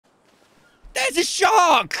There's a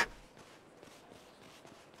shark!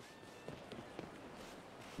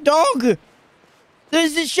 Dog!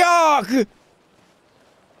 There's a shark!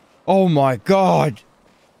 Oh my god!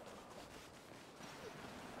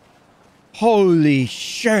 Holy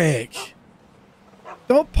shit!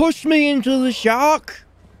 Don't push me into the shark!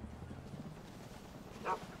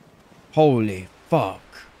 Holy fuck.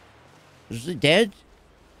 Is it dead?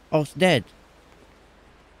 Oh, it's dead.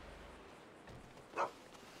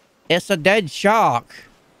 It's a dead shark.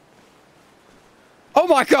 Oh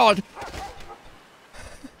my god!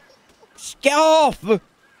 Get off!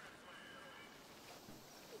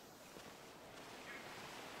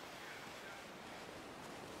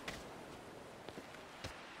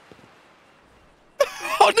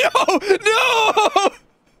 Oh no! No!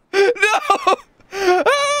 No!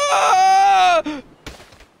 Ah!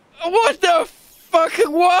 What the fuck?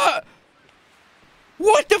 What?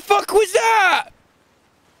 What the fuck was that?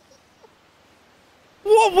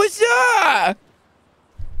 What was that?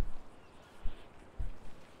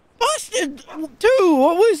 Bastard 2,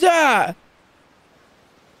 what was that?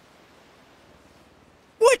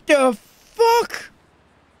 What the fuck?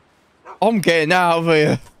 I'm getting out of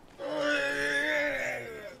here.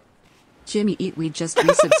 Jimmy Eat, we just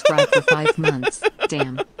resubscribed for 5 months.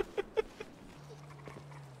 Damn.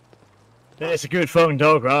 That's a good fucking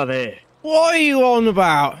dog right there. What are you on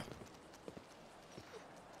about?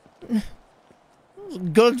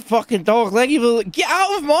 Good fucking dog. Thank you for... Get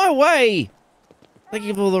out of my way! Thank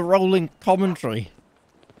you for the rolling commentary.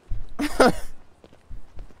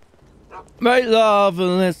 Make love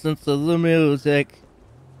and listen to the music.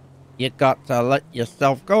 You got to let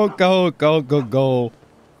yourself go, go, go, go, go.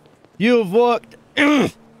 You've worked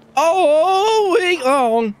all week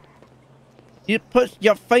long. You push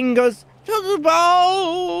your fingers to the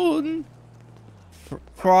bone.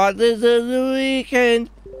 Friday's the weekend.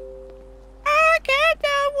 I can't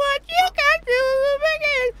do what you can do the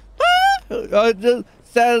weekend.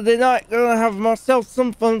 Saturday night, gonna have myself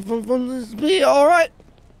some fun. This be alright.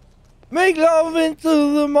 Make love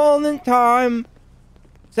into the morning time.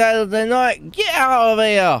 Saturday night, get out of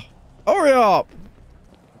here. Hurry up.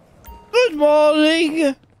 Good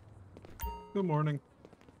morning. Good morning.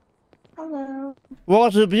 Hello.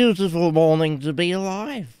 What a beautiful morning to be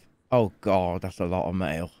alive. Oh god, that's a lot of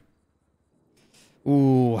mail.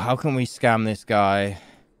 Ooh, how can we scam this guy?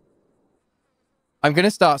 I'm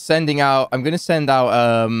gonna start sending out... I'm gonna send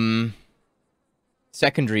out,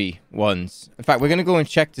 secondary ones. In fact, we're gonna go and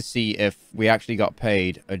check to see if we actually got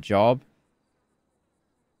paid a job.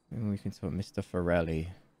 Maybe we can sort Mr. Forelli.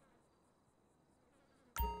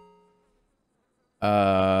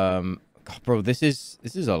 God, bro, this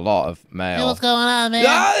is a lot of mail. Hey, what's going on, man?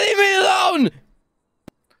 Ah, leave me alone!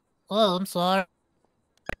 Oh, I'm sorry.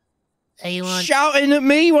 Hey, you want... Shouting at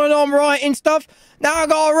me when I'm writing stuff. Now I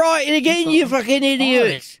gotta write it again, you fucking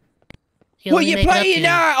idiots. Here, What you playing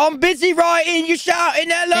at? I'm busy writing. You're shouting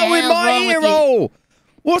hello in my ear hole.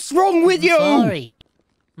 What's wrong with you? Sorry.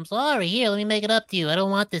 I'm sorry. Here, let me make it up to you. I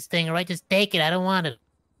don't want this thing, alright? Just take it. I don't want it.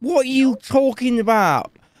 What are you talking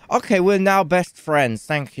about? Okay, we're now best friends.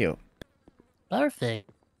 Thank you. Perfect.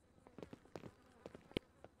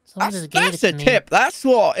 That's a tip. That's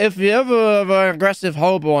what. If you ever have an aggressive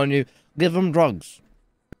hobo on you, give them drugs.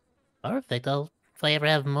 Perfect. If I ever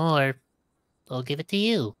have more, I'll give it to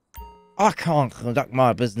you. I can't conduct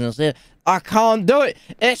my business here. I can't do it.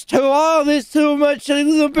 It's too hard. It's too much of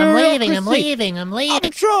the bureaucracy. I'm leaving. I'm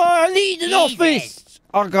trying. I need an office.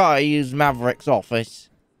 I gotta use Maverick's office.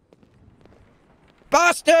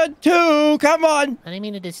 Bastard 2, come on. I didn't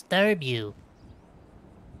mean to disturb you.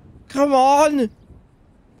 Come on. Is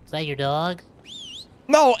that your dog?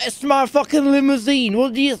 No, it's my fucking limousine.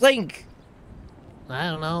 What do you think? I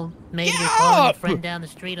don't know. Maybe Get you're calling up! a friend down the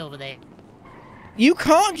street over there. You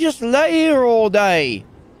can't just lay here all day.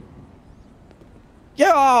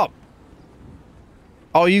 Get up.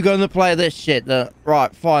 Oh, you gonna play this shit?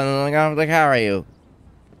 Right, fine. I'm gonna have to carry you.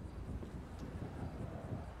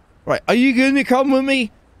 Right, are you gonna come with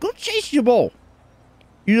me? Go chase your ball.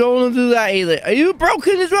 You don't want to do that either. Are you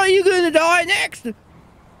broken as well? Are you gonna die next?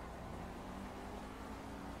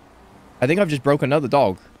 I think I've just broke another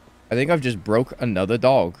dog. Right,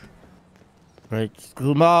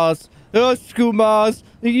 Skumas. Oh, Skumas.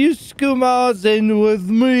 You Skumas in with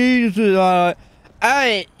me tonight.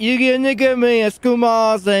 Hey, you gonna give me a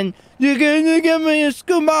Skumas and you're gonna give me a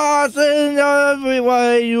Skumas in every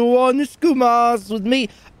way you want to Skumas with me.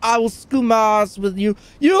 I will Skumas with you.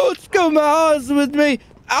 You Skumas with me.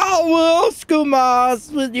 I will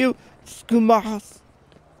Skumas with you. Skumas.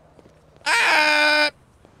 Ah! I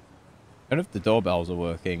don't know if the doorbells are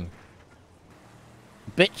working.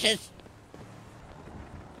 Bitches.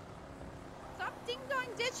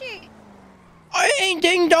 Ditchin. I ain't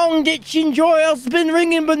ding-dong ditching. Joy else been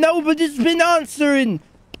ringing, but nobody's been answering.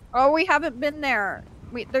 Oh, we haven't been there.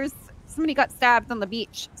 Somebody got stabbed on the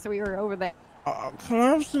beach, so we were over there. Can I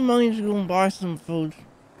have some money to go and buy some food?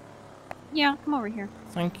 Yeah, come over here.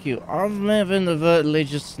 Thank you. I may have inadvertently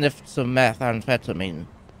just sniffed some methamphetamine.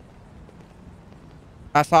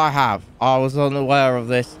 Yes, I have. I was unaware of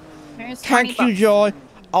this. There's Thank 20 you, Joy.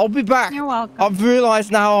 I'll be back. You're welcome. I've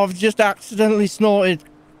realized now I've just accidentally snorted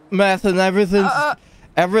meth and everything's...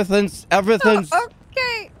 everything's...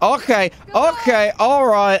 Okay. Okay,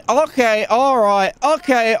 alright.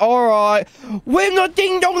 We're not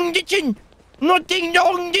ding-dong ditching. Not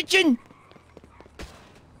ding-dong ditching.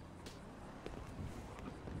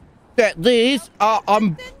 These are...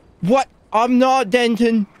 What? I'm not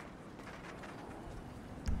Denton.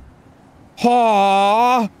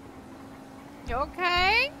 Ha! You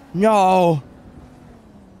okay? No.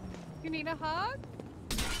 You need a hug?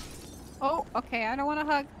 Oh, okay. I don't want a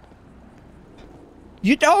hug.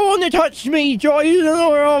 You don't want to touch me, Joy. You don't know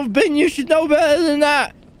where I've been. You should know better than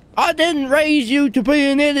that. I didn't raise you to be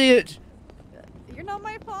an idiot. You're not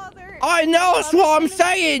my father. I know. That's what I'm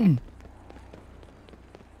saying.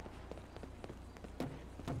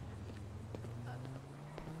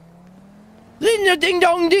 Then the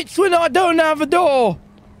ding-dong ditch when I don't have a door.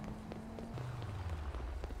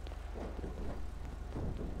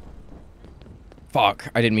 Fuck,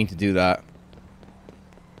 I didn't mean to do that.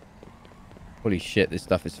 Holy shit, this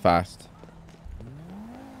stuff is fast.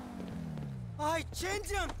 I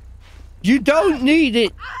changed him. You don't need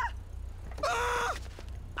it.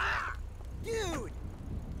 Dude.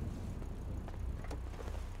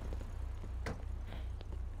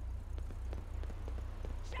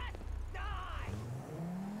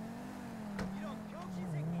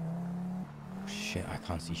 Shit, I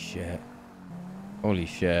can't see shit. Holy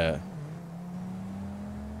shit.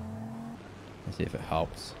 Let's see if it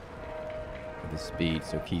helps with the speed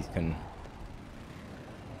so Keith can...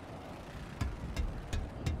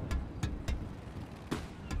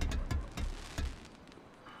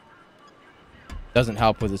 Doesn't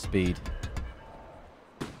help with the speed.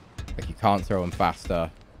 Like you can't throw him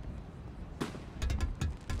faster.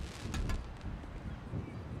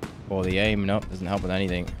 Or the aim, nope, doesn't help with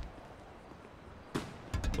anything.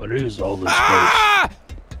 What is all this Ah!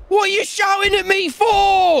 What are you shouting at me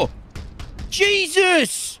for?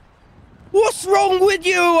 Jesus! What's wrong with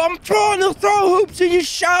you? I'm trying to throw hoops and you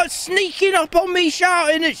sneaking up on me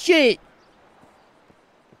shouting at shit.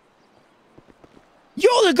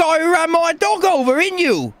 You're the guy who ran my dog over, ain't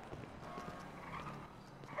you?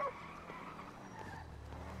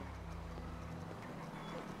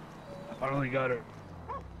 I finally got her.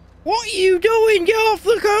 What are you doing? Get off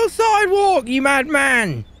the sidewalk, you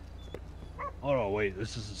madman! Oh no, wait,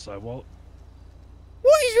 this is the sidewalk?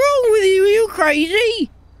 What is wrong with you? Are you crazy?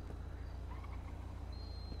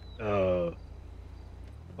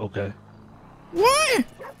 Okay. What?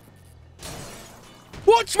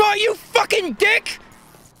 What's my, you fucking dick?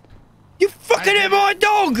 You fucking hit my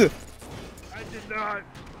dog! I did not.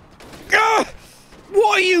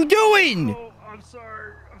 What are you doing? Oh, I'm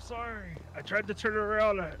sorry. I'm sorry. I tried to turn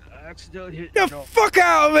around. I accidentally hit. Get the fuck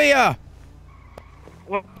out of here!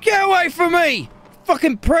 What? Get away from me!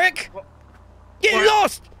 Fucking prick! What? Get What?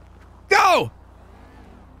 lost! Go!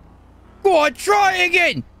 Go on, try it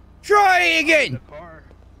again! Try it In again! the car.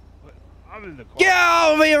 What? I'm in the car. Get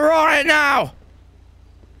out of here right now!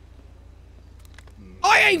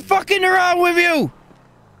 I ain't fucking around with you!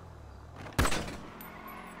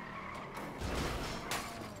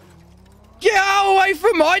 Get out away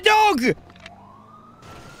from my dog!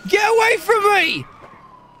 Get away from me!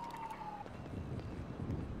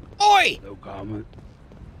 Oi! No comment.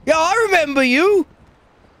 Yeah, I remember you!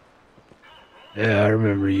 Yeah, I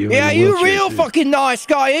remember you. in Yeah, the you wheelchair, real too. fucking nice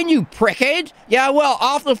guy, ain't you, prickhead? Yeah, well,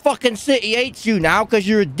 half the fucking city hates you now because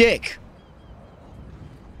you're a dick.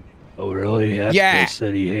 Oh, really? That Yeah. guy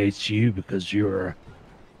said he hates you because you're a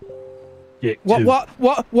dick, What, too.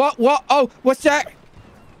 what? Oh, what's that?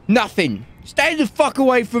 Nothing. Stay the fuck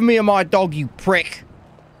away from me and my dog, you prick.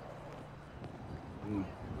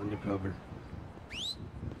 Undercover.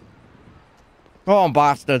 Go on,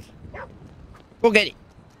 bastard. Go get it.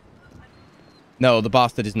 No, the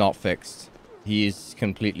bastard is not fixed. He is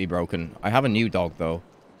completely broken. I have a new dog, though.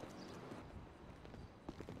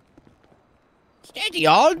 Steady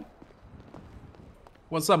on.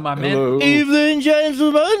 What's up, my man? Hello. Evening,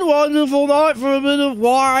 gentlemen. Wonderful night for a bit of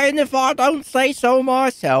wine, if I don't say so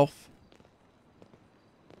myself.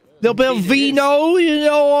 Little bit of Indeed it is. vino, you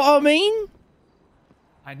know what I mean?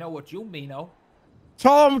 I know what you mean, oh.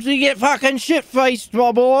 Time to get fucking shit-faced,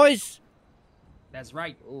 my boys. That's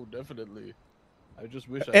right. Oh, definitely. I just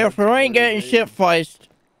wish. If you ain't getting shit-faced,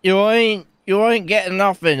 you ain't getting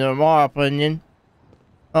nothing, in my opinion.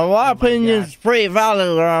 And my opinion's pretty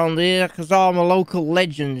valid around here, because I'm a local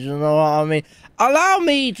legend, you know what I mean? Allow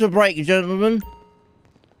me to break, gentlemen.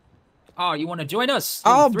 Oh, you want to join us?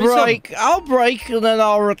 I'll break, and then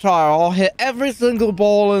I'll retire. I'll hit every single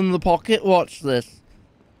ball in the pocket. Watch this.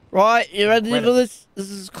 Right, you ready for this?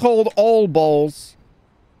 This is called all balls.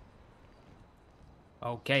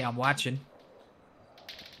 Okay, I'm watching.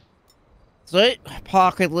 See?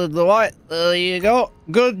 Pocket with the white. There you go.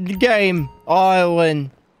 Good game. I win.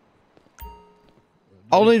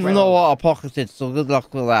 I don't even know what I pocketed, so good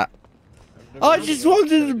luck with that. I just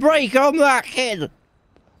wanted to break. I'm that kid.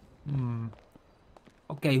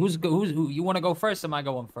 Okay, who you want to go first? Or am I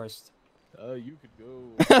going first? You could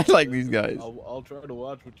go. I like these guys. I'll try to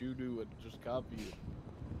watch what you do and just copy it.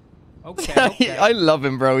 Okay. I love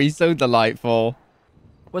him, bro. He's so delightful.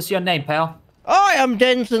 What's your name, pal? I am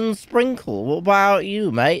Denton Sprinkle. What about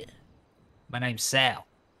you, mate? My name's Sal.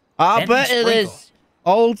 I Denton bet it Sprinkle. is.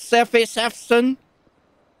 Old Seffy Sefson.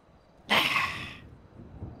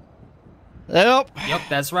 Yep. Yep,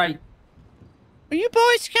 that's right. You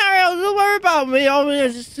boys carry on. Don't worry about me. I'm here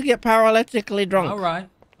just to get paralytically drunk. All right.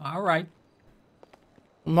 All right.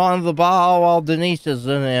 Mind the bar while Denise is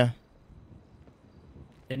in here.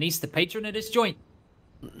 Denise, the patron of this joint.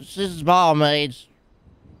 She's barmaid.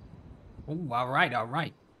 Oh, all right, all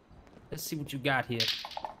right. Let's see what you got here.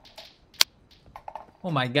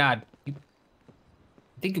 Oh my God! I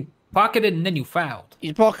think you pocketed and then you fouled.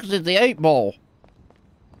 You pocketed the 8-ball.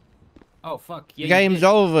 Oh fuck! Yeah, The game's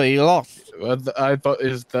over. You lost. I thought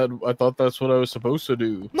that's what I was supposed to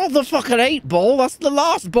do. Not the fucking 8-ball. That's the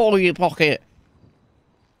last ball in your pocket.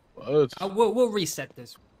 What? We'll reset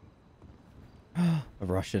this. A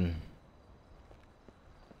Russian.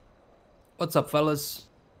 What's up, fellas?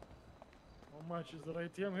 How much is the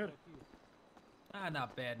ATM here? Ah,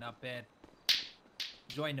 not bad, not bad.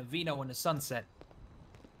 Enjoying the vino in the sunset.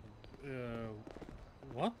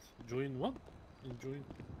 What? Join what? Enjoy.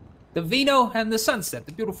 The vino and the sunset,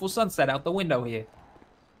 the beautiful sunset out the window here.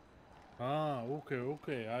 Ah,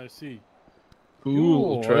 okay, I see.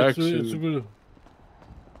 Cool tracksuit. It's good.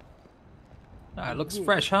 Ah, it looks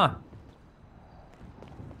fresh, huh?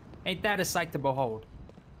 Ain't that a sight to behold?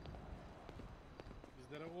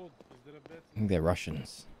 I think they're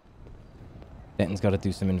Russians. Denton's got to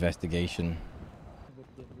do some investigation. But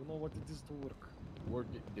you know what it is to work. Work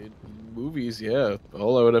in movies, yeah.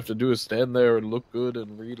 All I would have to do is stand there and look good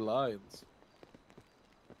and read lines.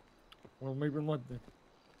 Well, maybe not then.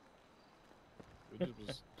 It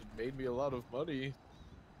made me a lot of money.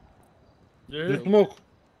 Yeah. Smoke.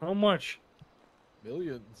 How much?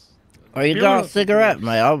 Millions. Oh, you got a cigarette,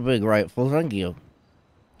 mate? I'll be grateful. Thank you.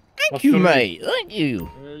 Thank you, mate. Thank you.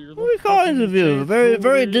 Very kind of you. Very,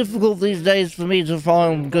 very difficult these days for me to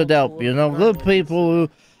find good help, you know? Good people who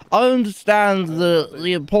understand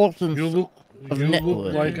the importance of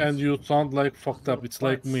networking. Like, and you sound like fucked up. It's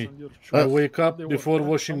like me. I wake up, before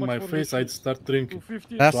washing my face, I'd start drinking.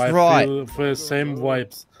 That's so I right. feel same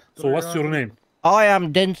vibes. So what's your name? I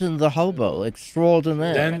am Denton the hobo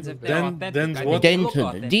extraordinaire. Denton's what?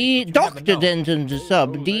 Denton. Dr. Denton to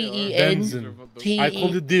sub. D-E-N-T-E. I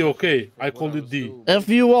called it D, okay. I called it D. If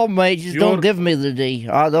you want, mate, just don't give me the D.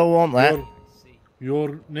 I don't want that.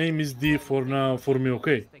 Your name is D for now, for me,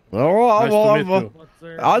 okay? Alright, Nice to meet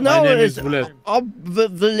you. I know My name it is is. Vlad.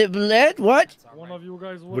 Vlad? What? One of you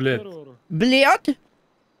guys Vlad. Vlad?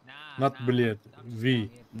 Not Vlad. V.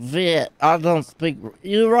 I don't speak.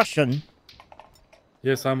 You Russian?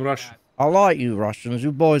 Yes, I'm Russian. I like you Russians.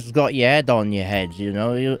 You boys got your head on your heads, you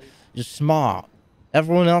know? You're smart.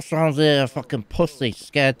 Everyone else around here fucking pussy,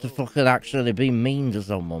 scared to fucking actually be mean to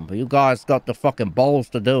someone. But you guys got the fucking balls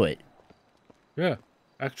to do it. Yeah,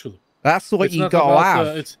 actually. That's what you gotta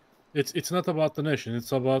have. It's not about the nation.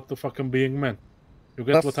 It's about the fucking being men. You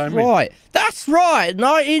get what I mean? That's right. That's right.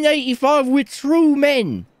 1985, we're true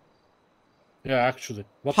men. Yeah, actually.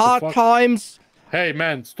 What Hard the fuck? times. Hey,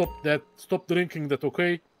 man, stop that. Stop drinking that,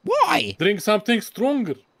 okay? Why? Drink something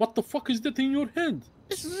stronger. What the fuck is that in your hand?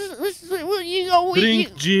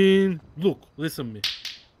 Drink gin. Look, listen me.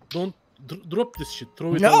 Don't drop this shit.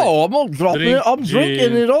 Throw it away. No, I'm not dropping it. I'm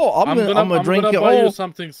drinking it all. I'm gonna drink it all. buy you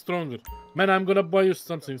something stronger. Man, I'm gonna buy you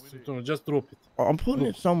something stronger. Just drop it. I'm putting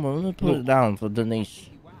it somewhere. I'm gonna put it down for Denise.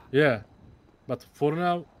 Yeah. But for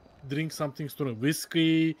now, drink something stronger.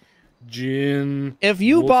 Whiskey, gin. If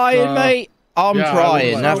you buy it, mate, I'm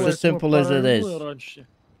trying. That's as simple as it is.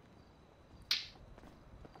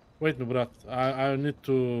 Wait, no, brat. I need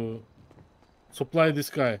to supply this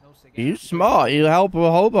guy. You smart. You help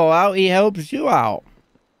a hobo out, he helps you out.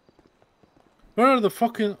 Where are the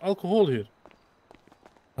fucking alcohol here?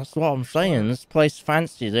 That's what I'm saying. This place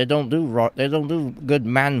fancy. They don't do good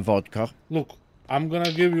man vodka. Look, I'm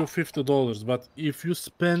gonna give you $50, but if you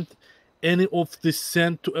spend any of this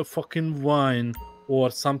cent to a fucking wine or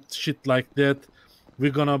some shit like that,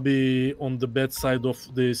 we're gonna be on the bad side of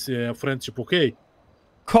this friendship, okay?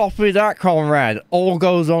 Copy that, comrade. All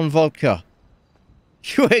goes on vodka.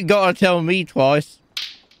 You ain't gotta tell me twice.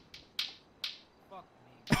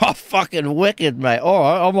 Oh, fucking wicked, mate.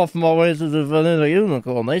 Alright, I'm off my way to the Vanilla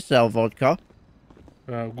Unicorn. They sell vodka.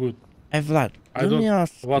 Good. Hey, Vlad, let me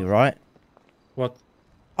ask you, right? What?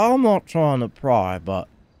 I'm not trying to pry, but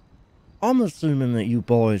I'm assuming that you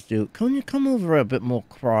boys do. Can you come over a bit more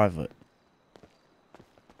private?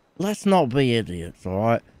 Let's not be idiots,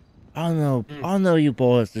 alright? I know you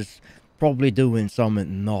boys is probably doing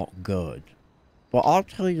something not good. But I'll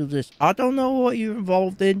tell you this, I don't know what you're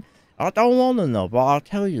involved in. I don't want to know, but I'll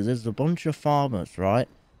tell you, there's a bunch of farmers, right?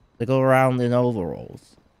 They go around in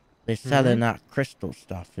overalls. They're selling that crystal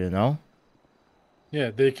stuff, you know? Yeah,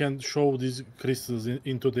 they can show these crystals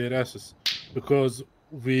into their asses. Because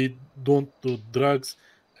we don't do drugs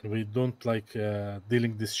and we don't like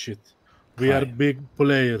dealing this shit. We are big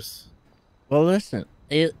players. Well, listen,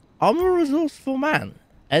 I'm a resourceful man.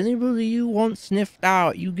 Anybody you want sniffed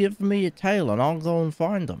out, you give me a tail and I'll go and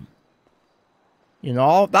find them. You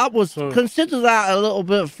know, consider that a little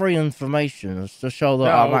bit of free information to show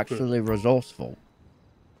that I'm actually resourceful.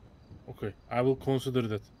 Okay, I will consider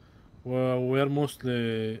that. Well, we are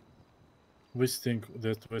mostly visiting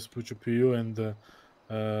that Vespucci PO and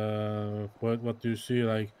what do you see,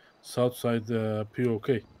 like Southside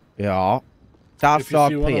POK? Yeah,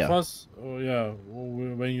 Southside PO. If you see one of us,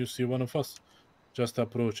 when you see one of us, just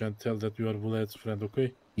approach and tell that you are Vlad's friend,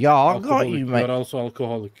 okay? Yeah, I got you, mate. You are also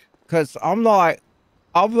alcoholic. Cause I'm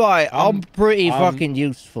pretty fucking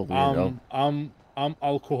useful, you know. I'm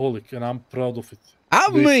alcoholic and I'm proud of it.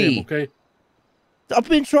 And me, okay? I've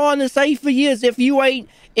been trying to say for years, if you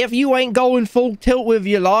ain't going full tilt with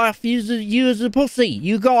your life, you's a pussy.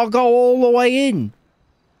 You gotta go all the way in.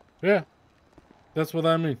 Yeah, that's what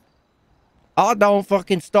I mean. I don't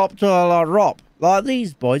fucking stop till I drop. Like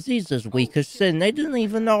these boys, these as weak as sin. They didn't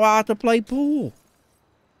even know how to play pool.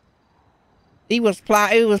 He was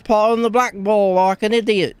playing the black ball like an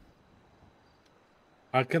idiot.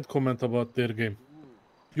 I can't comment about their game.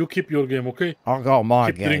 You keep your game, okay? I got my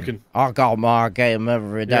keep game. Drinking. I got my game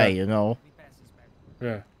every day, you know.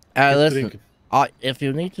 Yeah. Listen, if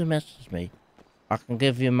you need to message me, I can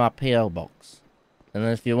give you my PO box. And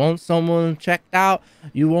if you want someone checked out,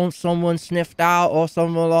 you want someone sniffed out or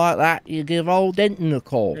something like that, you give old Denton a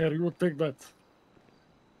call. Yeah, you will take that.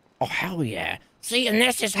 Oh, hell yeah. See, and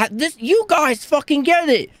this you guys fucking get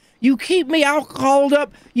it. You keep me alcoholed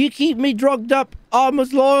up, you keep me drugged up. I'm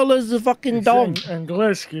as loyal as a fucking dog. It's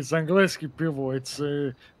angielski pivo. It's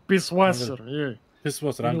Pisswasser, yeah.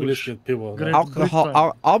 Pisswasser, angielski pivo.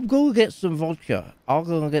 Alcohol. I'm gonna get some vodka.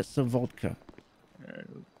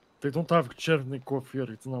 They don't have Chernikov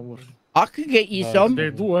here, it's not worth it. I could get you some.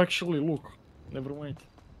 They do actually, look. Never mind.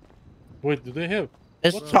 Wait, do they have?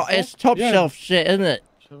 It's top shelf shit, isn't it?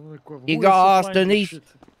 You gotta ask Denise.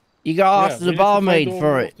 You gotta ask the barmaid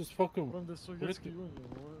for it.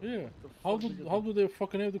 Yeah. How do they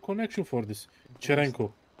fucking have the connection for this?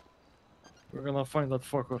 Cherenko. We're gonna find that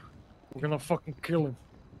fucker. We're gonna fucking kill him.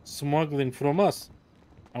 Smuggling from us.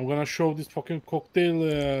 I'm gonna show this fucking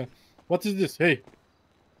cocktail. What is this? Hey.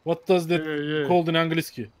 What does that called in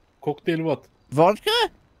Angliski? Cocktail what? Vodka?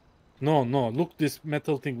 No. Look this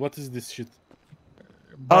metal thing. What is this shit?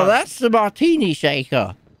 Oh, that's the martini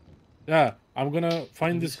shaker. Yeah. I'm gonna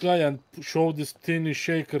find this guy and show this tiny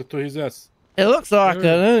shaker to his ass. It looks like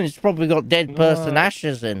it's probably got dead person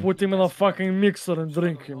ashes in. Put him in a fucking mixer and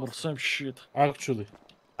drink him or some shit. Actually.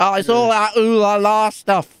 Oh, it's all that ooh la la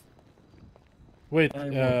stuff. Wait,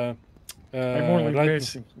 I'm only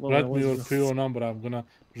guessing. Write me your PO number. I'm gonna.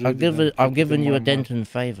 I'm giving you a Denton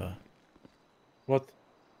favor. What?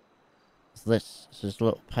 It's this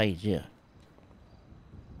little page here.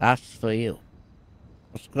 That's for you.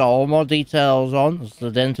 It's got all my details on. It's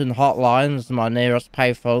the Denton hotline. It's my nearest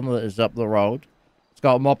payphone that is up the road. It's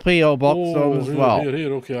got my PO box on as well.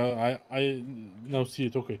 Here, okay. I now see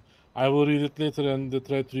it. Okay, I will read it later and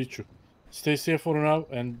try to reach you. Stay safe for now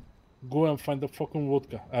and go and find the fucking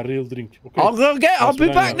vodka, a real drink. Okay. I'll be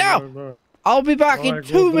back now. I'll be back in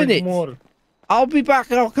 2 minutes. More. I'll be back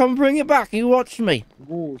and I'll come bring it back. You watch me.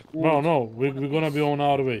 Good. No, we're gonna be on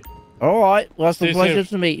our way. All right. Well, it's a pleasure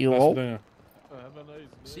to meet you all.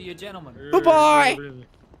 See you, gentlemen. Goodbye.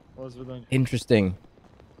 Interesting.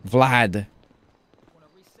 Vlad.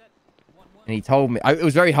 And he told me... it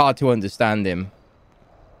was very hard to understand him.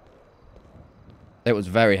 It was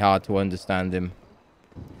very hard to understand him.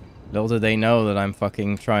 Little did they know that I'm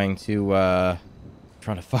fucking trying to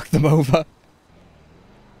fuck them over.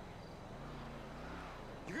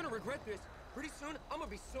 You're gonna regret this. Pretty soon, I'm gonna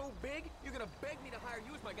be so big, you're gonna beg me to hire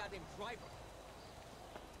you as my goddamn driver.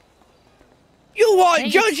 You are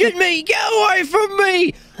judging me! Get away from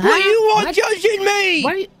me! Huh? What you want What? judging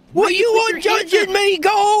me? What You want judging me?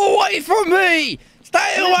 Go away from me!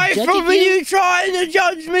 Stay away judging from me! you? You trying to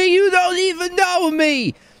judge me? You don't even know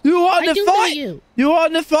me! You want I to do know fight? you. You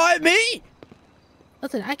want to fight me?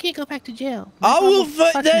 Listen, I can't go back to jail. My I mom will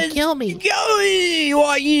fucking kill me. Go!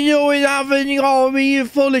 What you doing having on me? You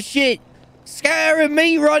full of shit! Scaring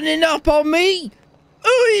me, running up on me? Who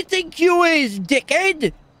do you think you is,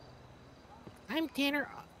 dickhead? I'm Tanner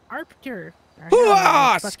Arpter. Who Fuck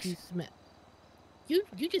asked? you, Smith. You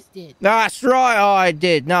just did. That's right, I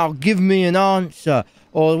did. Now give me an answer,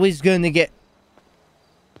 or we're gonna get...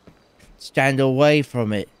 Stand away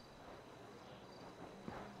from it.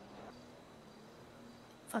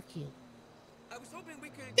 Fuck you. I was hoping we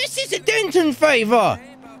could... This is a Denton favour!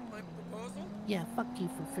 Yeah, fuck you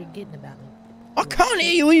for forgetting about me. I can't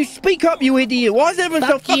hear you when you speak up, you idiot. Why is everyone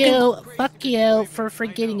so Fuck fucking... you. Fuck you for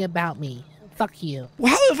forgetting about me. Fuck you.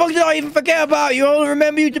 Well, how the fuck did I even forget about you? I only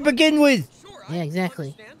remember you to begin with. Yeah,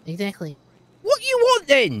 exactly. Exactly. What you want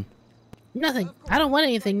then? Nothing. I don't want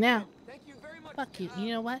anything now. Fuck you.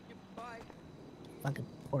 You know what? Fucking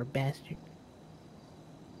poor bastard.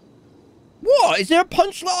 What? Is there a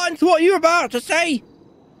punchline to what you're about to say?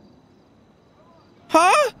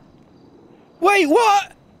 Huh? Wait,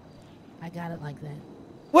 what? I got it like that.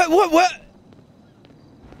 What? What?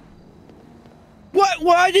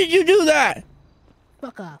 Why did you do that?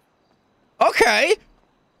 Fuck off. Okay.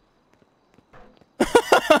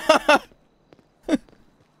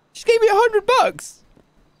 Just gave me $100.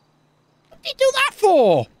 What did you do that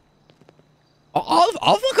for? I'll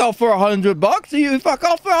fuck off for $100. You fuck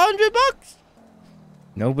off for $100?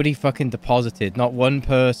 Nobody fucking deposited. Not one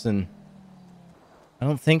person. I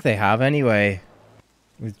don't think they have anyway.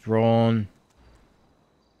 Withdrawn.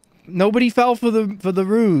 Nobody fell for the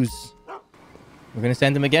ruse. We're gonna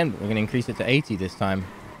send them again, but we're gonna increase it to 80 this time.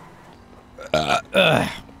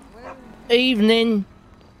 Evening.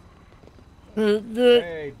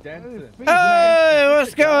 Hey, Denton. Hey,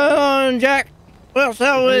 what's going on, Jack? What's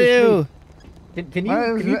up with you? Can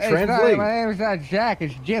you translate? My name's not Jack,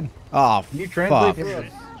 it's Jim. Oh, Can you translate fuck. for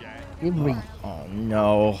us? Jimmy. Oh,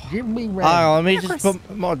 no. Jimmy Hang Randal. on, let me just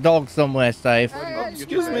put my dog somewhere safe.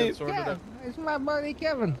 Excuse me. It's my buddy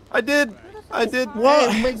Kevin. I did.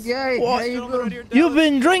 What? Hey, big guy. What? How you doing? You've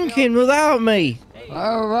been drinking without me.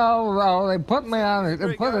 Oh, they put me on it.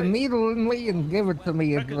 They put a needle in me and give it to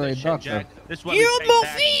me at the doctor. You're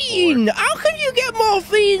morphine! How can you get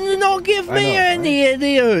morphine and not give me any,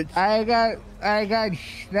 idiot? I got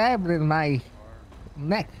stabbed in my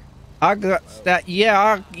neck. I got stabbed.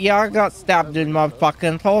 Yeah, I got stabbed in my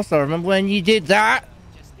fucking torso. Remember when you did that?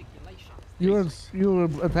 You were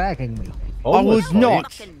attacking me. I was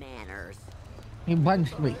not. You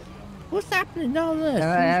punched me. What's happening down there? And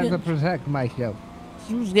I had to protect myself.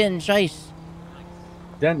 Who's getting chased?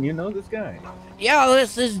 Den, you know this guy? Yeah,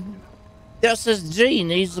 this is Gene.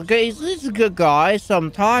 He's a good guy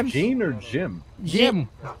sometimes. Gene or Jim? Jim.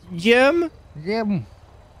 Jim? Jim.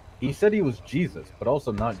 He said he was Jesus, but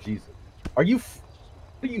also not Jesus. Are you?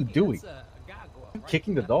 What are you doing?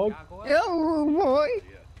 Kicking the dog? Oh boy.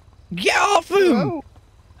 Get off him!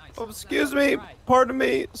 Oh, excuse me. Pardon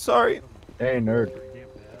me. Sorry. Hey, nerd.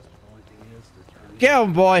 Get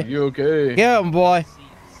him, boy. You okay? Get him, boy.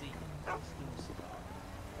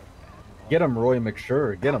 Get him, Roy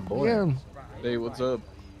McSure. Get him, boy. Yeah. Hey, what's up?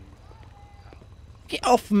 Get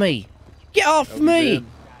off me. Get off me.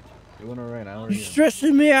 Doing alright. How are You're you?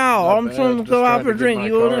 stressing me out. Not I'm bad, trying to just go trying have to a get drink. my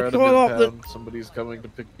You want car to out of call off the... impound. Somebody's coming to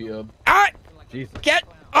pick me up. Alright! Jesus. Get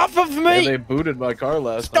off of And me! they booted my car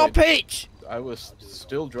last Stop night. it! I was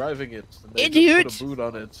still driving it. And they Idiot! Just put a boot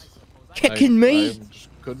on it. Kicking me? I just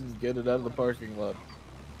couldn't get it out of the parking lot.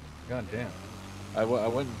 God damn. I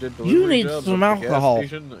went and did You delivery need jobs some at the gas alcohol.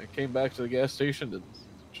 station. I came back to the gas station and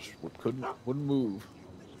just wouldn't move.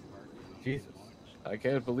 Jesus. I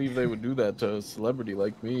can't believe they would do that to a celebrity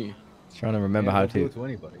like me. Trying to remember Yeah, how don't do to... it to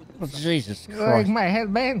anybody. Oh, Jesus You like Christ. my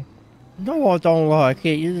headband? No, I don't like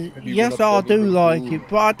it. Yes, I do like it,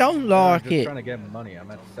 but I don't I'm like just it. trying to get money.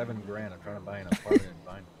 I'm at $7 grand. I'm trying to buy an apartment in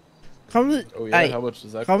Vine. Come, Oh yeah, hey, how much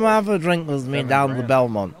does that come cost? have a drink with me $7 down the grand.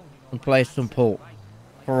 Belmont and play some pool.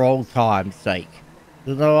 For old time's sake.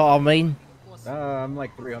 You know what I mean? I'm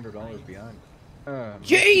like $300 behind.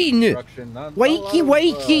 Gene! Construction, not a lot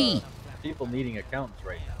Wakey! of, people needing accountants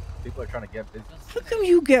right now. People are trying to get busy. How come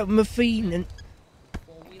you get Muffin and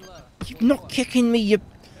you're not kicking me?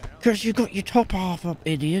 Because you got your top half up,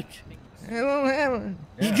 idiot. I don't have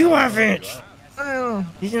it. You have it.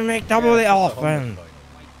 You can make double it off, man.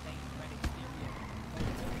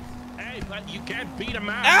 Hey, but you can't beat him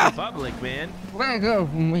out in public, man. Back up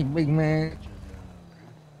from me, big man.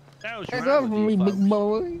 Back up from me, big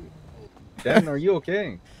boy. Dan, are you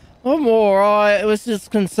okay? I'm alright. It was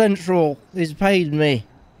just consensual. He's paid me.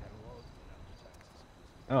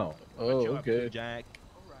 Oh. Oh, okay. Jack.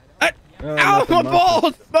 Ow, my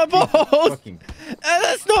balls! My balls!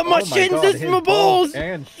 That's not my shins, it's my balls!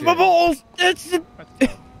 My balls! It's Is this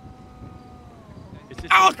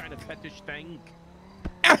some kind of fetish thing?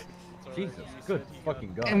 Jesus, good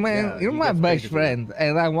fucking God. Hey, man, Yeah, you're he my gets best paid to friend,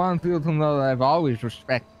 and I want you to know that I've always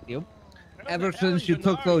respected you. Ever since you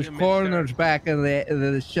took those corners back in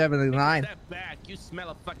the 79. Step back, you smell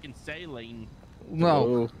of fucking saline.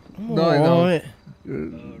 No. No, I don't.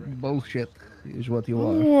 You're bullshit is what you are.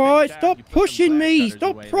 alright. Stop pushing me.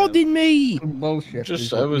 Stop prodding me. Bullshit. Just,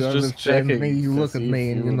 is I what was you just understand checking. me, you look to at see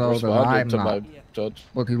me if and you you know that responded I'm to not. my judge.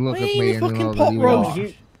 But you look at Ain't me a and you fucking know pot that you roast. are.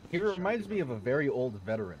 He reminds me of a very old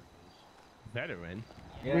veteran. Veteran?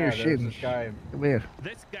 Yeah, Come here, there's Shin. this guy. Come here.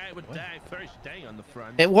 This guy would die first day on the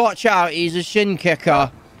front. Hey, watch out. He's a shin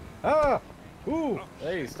kicker. Ah! Ooh!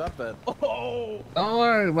 Hey, stop that. Oh! Don't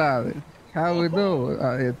worry about it. How we do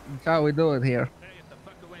it? It's how we do it here.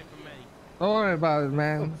 Don't worry about it,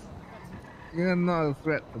 man. You're not a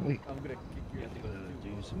threat to me. I'm gonna kick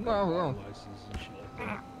your No.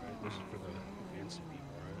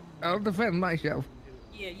 I'll defend myself.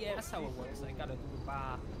 Yeah, that's how it works. I gotta do the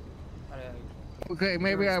bar. Okay,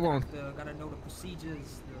 maybe I won't. Gotta know the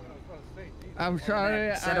procedures. I'm sorry.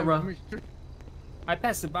 Etc. I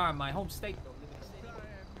passed the bar in my home state, though.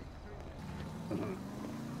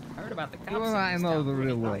 I heard about the cops. You and I know the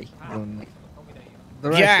real way.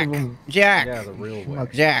 Jack. Jack. Yeah, the real way.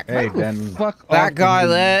 Jack. Hey, Ben. Fuck That off guy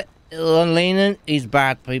with me. there, Lennon, he's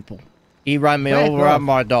bad people. He ran me Back over off. on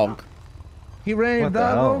my dog. He ran your What the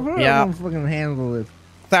dog hell? over? Yeah. I don't fucking handle it.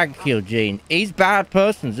 Thank you, Gene. He's bad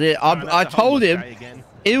persons. I told him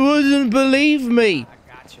he wouldn't believe me.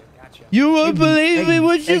 You wouldn't believe me,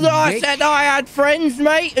 would you? I said I had friends,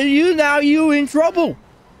 mate, and you in trouble.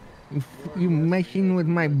 You messing with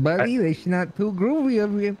my buddy? That's not too groovy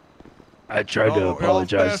of you. I tried to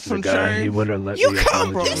apologize to the guy. He wouldn't let You me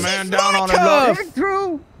can't apologize. this is Man down my on the turf. That's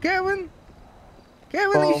true, Kevin.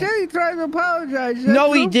 Kevin, he said he tried to apologize. Is that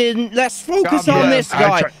No, he true? didn't. Let's focus God on bless. this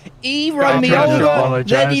guy. He ran me tried to over, apologize.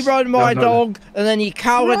 then he ran my No. dog, and then he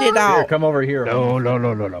cowered it Here, out. come over here. No. In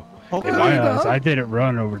my eyes, dog. I didn't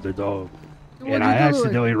run over the dog. What'd And you I do?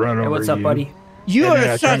 accidentally run over Hey, what's up, you. buddy? You And then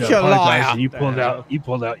are I tried such to a apologize, liar. and you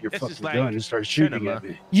pulled out your This is fucking like gun and started shooting cinema. at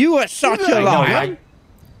me. You are such a liar.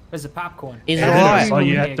 Where's the popcorn? He's And a then I liar. saw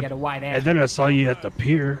you Yeah, at get a white ass. and then I saw you at the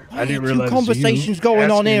pier. I didn't Two realize conversations you going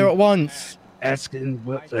on here at asking- once. Asking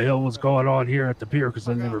what the hell was going on here at the pier because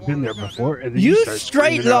I've never been there before. And then You start straight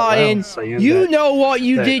screaming out loud lying. saying You that- know what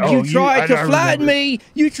you that, did. oh, You tried to I flatten remember. me.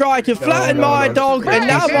 You tried to flatten no, my no. dog, and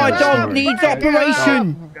now Break my it dog up. needs Break it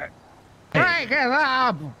operation. Break it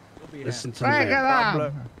up! Listen to Break me. it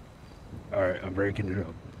up! All right, I'm breaking it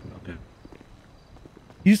up. Okay.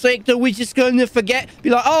 You think that we're just going to forget? Be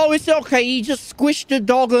like, oh, it's okay. He just squished a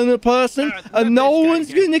dog on a person, and no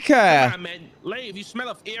one's going to care. Come on, man. Leave. You smell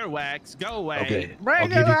of earwax. Go away. Okay. I'll Break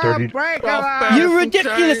give it you up! 30. Break it up! You're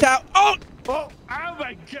ridiculous out. Oh! Oh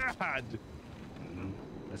my God.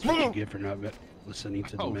 That's what you get for not listening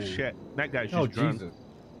to the Oh man. shit. That guy's just Oh, drunk. Jesus.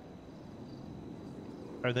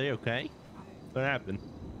 Are they okay? What happened?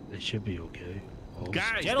 They should be okay. Oh,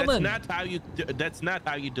 Guys, Gentlemen. that's not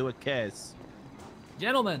how you do a kiss.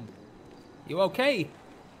 Gentlemen, you okay?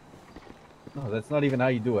 No, that's not even how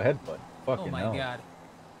you do a headbutt. Fucking Oh my hell. God.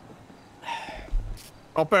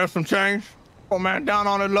 I'll pass some change. Oh man, down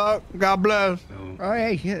on the luck. God bless. Oh,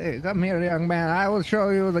 hey, come here, young man. I will show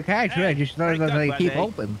you the cash register that they keep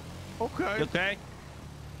open. Okay. You okay?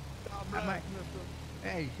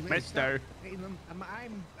 Hey, Mister.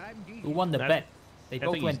 I'm Who won the That- bet? They I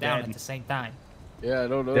both think went he's down dead. at the same time. Yeah, I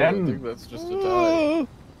don't know. Damn. I think that's just a tie. Oh,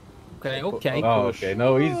 Okay, okay. Oh, okay.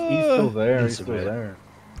 No, he's still there. He's Listen, still man. there.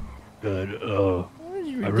 Good. that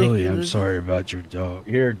is I really am ridiculous. sorry about your dog.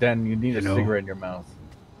 Here, Den, you need a know. cigarette in your mouth.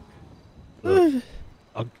 Look,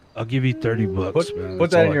 I'll give you 30 bucks, man. Put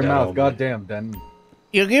That's that all in I your got mouth. on me. Goddamn, Den.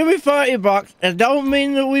 You give me $30. It don't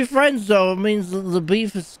mean that we're friends, though. It means that the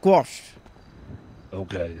beef is squashed.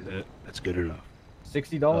 Okay, that's good enough.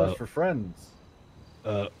 $60 for friends.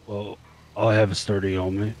 Well, I'll have a sturdy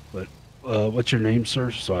on me. But what's your name,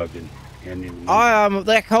 sir? So I can hand you. I am.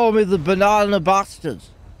 They call me the banana bastards.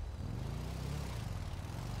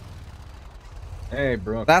 Hey,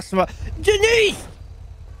 Brooke. That's my Denise.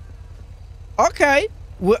 Okay,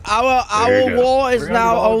 our There you go. war is We're gonna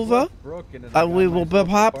now go over, Brooke, and then and we I got will myself a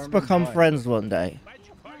perhaps farmer's become wife. friends one day.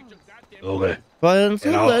 Okay. But And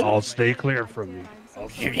until then, I'll stay clear from you. sorry,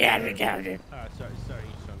 you're so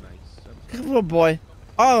nice. come on, boy.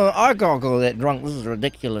 Oh, I gotta go get drunk. This is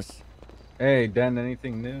ridiculous. Hey, Dan,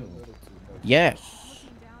 anything new? Yes,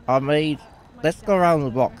 I made. Let's go around the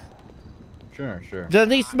block. Sure, sure.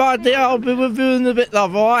 Denise, my dear, I'll be with you in a bit,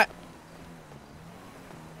 love. All right?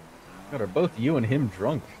 God, are both you and him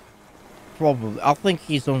drunk? Probably. I think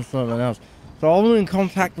he's on something else. So I'm in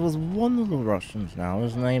contact with one of the Russians now.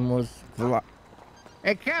 His name was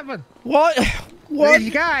Hey, Kevin. What? What?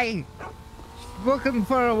 This guy looking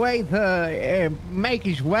for a way to make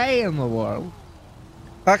his way in the world.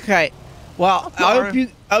 Okay. Well,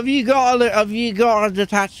 have you got a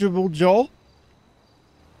detachable jaw?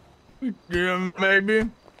 Yeah, maybe.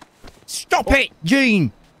 Stop it,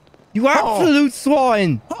 Gene! You absolute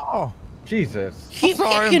swine! Oh, Jesus. Keep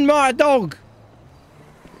kicking my dog!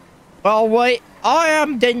 Well, wait. I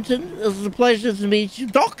am Denton. It's a pleasure to meet you.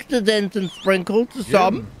 Dr. Denton Sprinkle to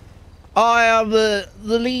some. I am the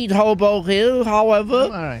lead hobo here, however.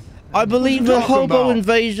 Right. I believe you a talking hobo about?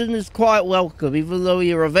 invasion is quite welcome, even though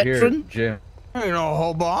you're a veteran. Here, Jim. ain't no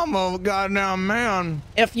hobo. I'm a goddamn man.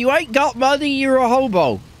 If you ain't got money, you're a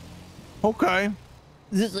hobo. Okay.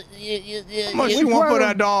 How much you want for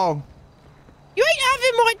that dog? You ain't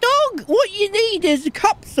having my dog. What you need is a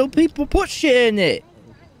cup so people put shit in it.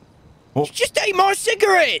 Oh. You just ate my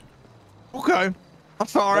cigarette. Okay. I'm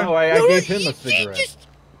sorry. No, I No, gave him you a cigarette. just-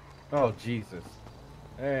 Oh, Jesus.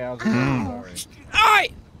 Hey, how's it going? Sorry. Aye,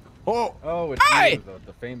 Oh, it's Hey! you,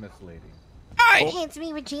 the famous lady. aye. Hey, it's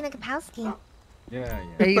me, Regina Kapowski. Yeah.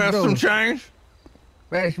 How you There's some doing? change.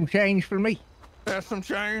 There's some change for me. There's some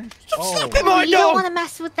change. Stop Oh. slapping my You don't dog. want to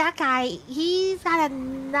mess with that guy. He's got a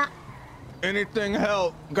nut. Anything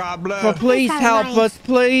help. God bless. But please That's help nice. us,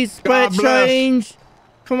 please. Spare God bless. change.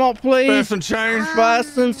 Come on, There's please. some change. Spare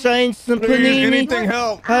some change, some Please, panini. anything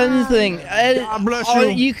help. Anything. God bless you.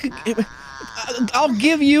 You could, I'll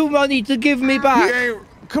give you money to give me He back. ain't.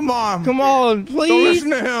 Come on. Come on, Don't please.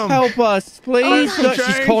 listen to him. Help us, please. some Look, she's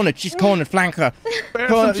change. cornered. She's cornered. Flank her. Spare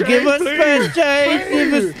Come on, some give change, us spare please. change.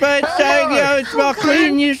 Give us spare change. Yo, it's my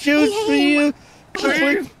clean new shoes for you.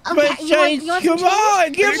 Please. Spare Okay, change. you want some Come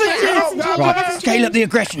on, give Anything help. us God some. bless. Right, scale up the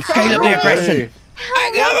aggression. Scale up the aggression.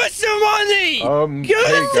 Give us some money. Give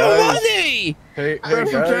hey, us some guys. money. Hey, Spare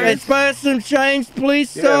some guys. change. Spare some change,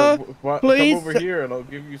 please, Yeah, sir. Please. come over here and I'll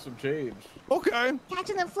give you some change. Okay.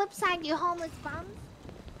 Catching the flip side, you homeless bums.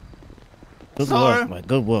 Good Sorry. work, man.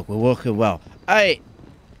 Good work. We're working well. Hey,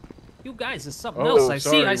 You guys are something Oh, else. I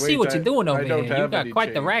sorry, see wait, what you're doing I over don't here. You have got any quite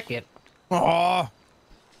the change. racket. Oh,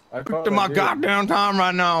 I took thought to I my did. goddamn time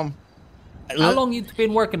right now. How long you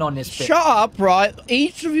been working on this bit? shut up, right?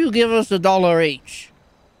 Each of you give us $1 each.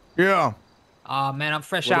 Yeah. Aw, man, I'm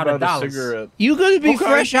fresh What out of about a dollars. cigarette? You're gonna be Okay.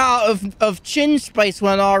 fresh out of chin space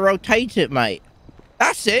when I rotate it, mate.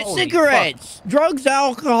 That's it. Holy Cigarettes, drugs,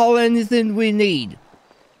 alcohol, anything we need.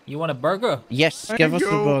 You want a burger? Yes, Thank give us a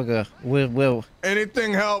you. burger. We'll.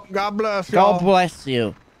 Anything help. God bless y'all. God bless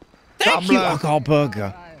you. Thank you. bless. I got a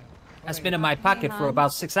burger. That's been in my pocket for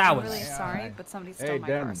about 6 hours. I'm really sorry, but somebody stole Hey, my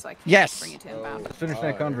Dan. car, so I can't Yes. bring it to inbound. Let's finish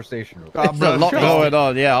that conversation real quick. God There's a bless lot y'all. going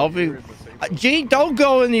on. Yeah, I'll be. Gene, don't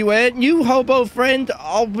go anywhere. New hobo friend,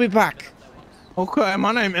 I'll be back. Okay,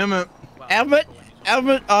 my name Emmett.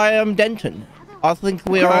 Emmett, I am Denton. I think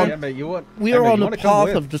we are Yeah, mate, you want? we hey, are mate, on you a wanna come path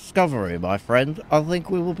with? of discovery, my friend. I think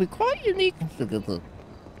we will be quite unique together.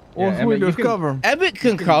 What's Emmett, we you can- discover? Emmett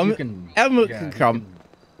can you come. you can- Emmett yeah, can you come.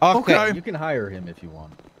 Okay. Okay. You can hire him if you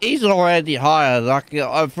want. He's already hired. Like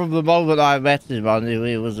from the moment I met him, I knew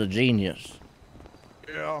he was a genius.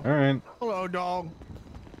 Yeah. All right. Hello, dog.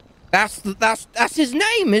 That's his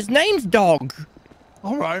name. His name's Dog.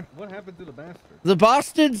 All right. What happened to the bastard? The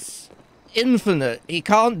bastard's infinite. He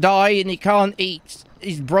can't die and he can't eat.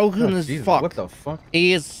 He's broken Oh, as Jesus, fuck. what the fuck?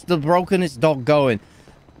 He is the brokenest dog going.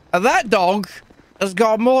 And that dog has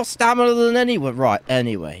got more stamina than anyone. Right,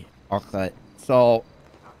 anyway. Okay. So,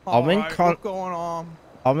 All I'm in right, con- what's going on?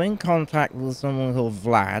 I'm in contact with someone called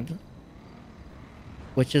Vlad.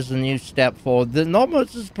 Which is a new step forward. Not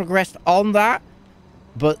much has progressed on that.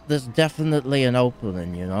 But there's definitely an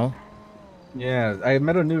opening, you know? Yeah, I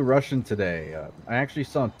met a new Russian today. I actually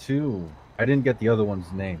saw two. I didn't get the other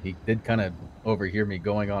one's name. He did kind of overhear me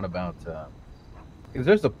going on about. Because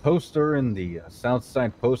there's a poster in the South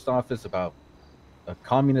Side post office about a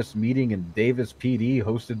communist meeting in Davis PD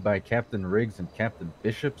hosted by Captain Riggs and Captain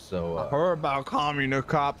Bishop. So I heard about communist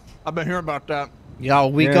cops. I've been hearing about that. Yo,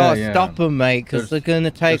 we gotta stop them, mate, because they're gonna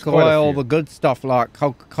take away all the good stuff like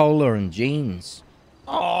Coca-Cola and jeans.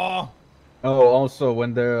 Oh. Oh, also,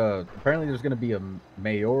 when apparently there's gonna be a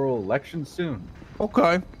mayoral election soon.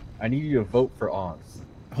 Okay. I need you to vote for Oz.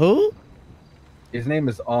 Who? His name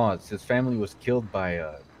is Oz. His family was killed by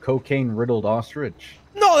a cocaine-riddled ostrich.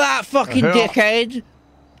 Not that fucking dickhead!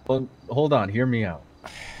 Well, hold on, hear me out.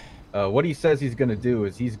 What he says he's gonna do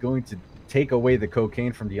is he's going to take away the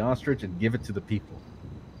cocaine from the ostrich and give it to the people.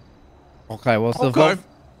 Okay, well, so vote,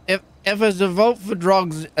 if it's a vote for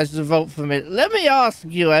drugs, it's a vote for me. Let me ask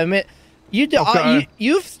you, Emmett.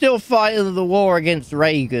 You've still fighting the war against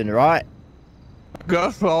Reagan, right?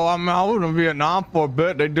 Guess so. I mean, I was in Vietnam for a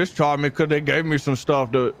bit. They discharged me because they gave me some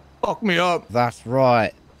stuff to fuck me up. That's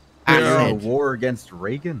right. You're in a war against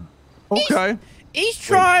Reagan? Okay. He's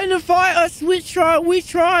trying to fight us. We're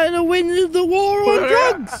trying to win the war on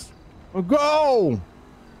drugs. Go!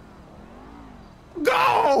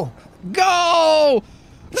 Go! Go!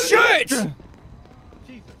 Shoot!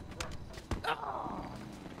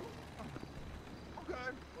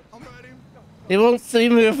 He won't see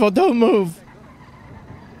me if I don't move.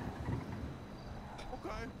 Okay.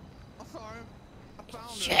 I'm sorry. I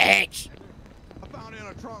found Shit! I found it in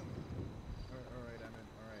a trunk. Alright, Emmett.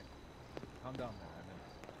 Alright. Calm down there, Emmett.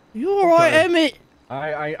 You alright, Emmett?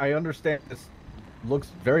 I understand this looks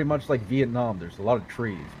very much like Vietnam. There's a lot of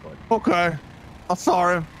trees, but... Okay. I'm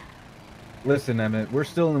sorry. Listen, Emmett, we're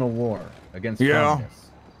still in a war against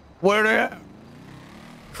communists. Where they at?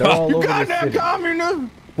 They're all You over the goddamn city.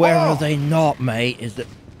 communist! Where are they not, mate? Is it...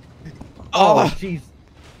 Oh, jeez.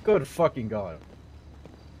 Good fucking God.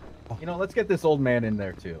 You know, let's get this old man in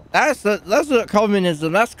there, too. That's not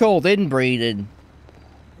communism. That's called inbreeding.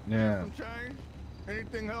 Yeah.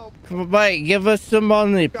 Anything help? Come on, mate. Give us some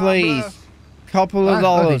money, please. Couple of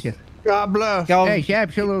dollars. God bless. Yes,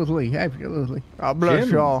 absolutely, absolutely. God bless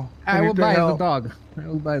y'all. I will Anything buy help? the dog. I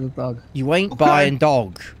will buy the dog. You ain't buying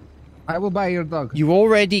dog. I will buy your dog. You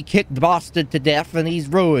already kicked the bastard to death and he's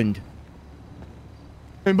ruined.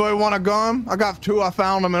 Anybody want a gun? I got two. I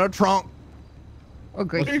found them in a trunk.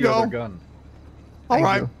 Okay. Here you go. Gun? All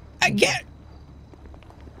right. Get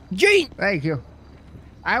Gene. Thank you.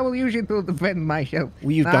 I will use it to defend myself.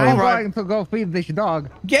 Well, you I'm don't. going to go feed this dog.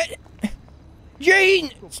 Get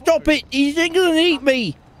Gene. Stop it. He's gonna eat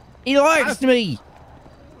me. He likes me.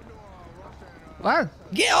 What?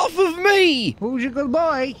 Get off of me. Who's your good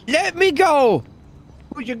boy? Let me go.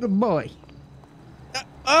 Who's your good boy? Get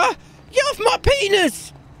off my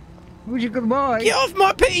penis. Who's your good boy? Get off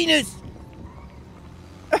my penis.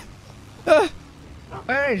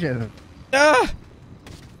 Where is it?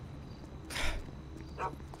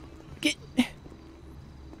 Get. Guess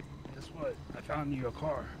what? I found you a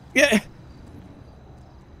car. Yeah.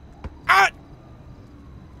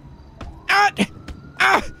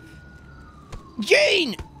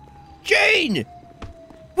 Gene! Gene!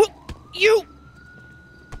 What? You!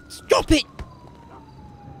 Stop it!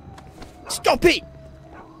 Stop it!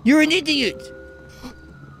 You're an idiot!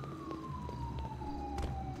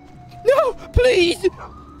 No! Please!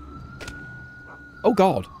 Oh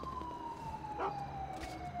God.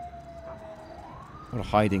 What a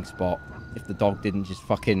hiding spot. If the dog didn't just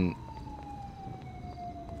fucking...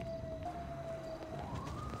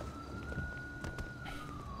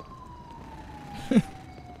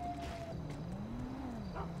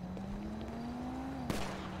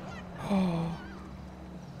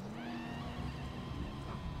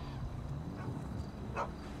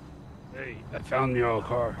 Hey, I found you a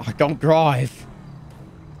car. I don't drive.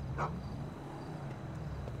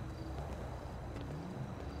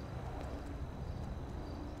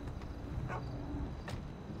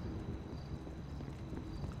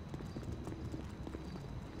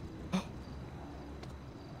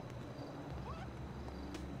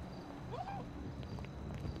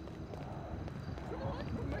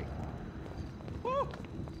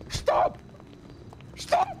 Stop!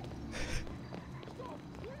 Stop!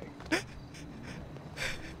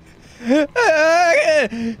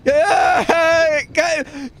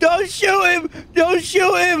 Don't shoot him! Don't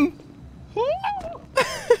shoot him!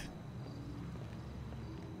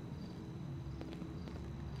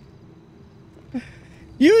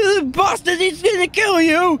 You the bastard! He's gonna kill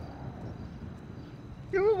you!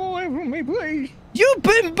 Get him away from me, please. You've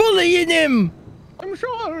been bullying him! I'm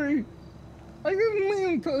sorry. I didn't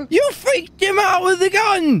mean to. You freaked him out with the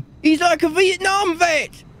gun! He's like a Vietnam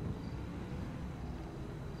vet!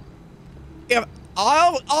 Yeah,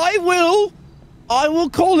 I will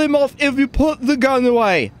call him off if you put the gun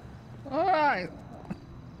away. All right.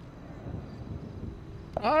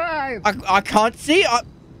 All right. I can't see.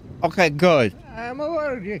 Okay, good. I'm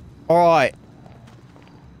allergic. All right.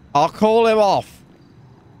 I'll call him off.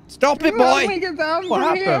 Stop it, Let boy. me get down What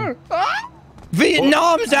from happened? here. Ah!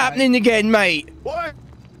 Vietnam's happening again, mate. What?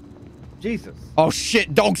 Jesus. Oh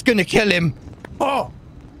shit! Dog's gonna kill him. Oh.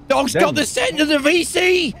 Dog's got the scent of the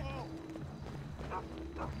VC.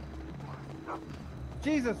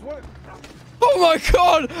 Jesus, what? Oh my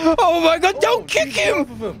god! Oh my god! Don't kick him!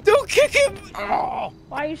 Don't kick him!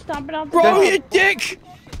 Why are you stomping out the Bro, dog? you dick!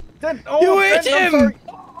 Oh, You hit Ben, I'm him! sorry.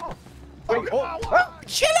 Wait, oh.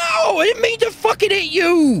 Chill out! I didn't mean to fucking hit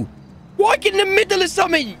you! Why get in the middle of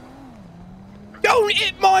something? Don't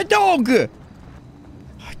hit my dog!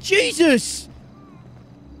 Jesus!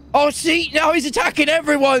 Oh, see? Now he's attacking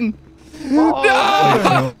everyone!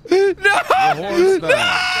 Oh, no!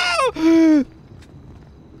 No!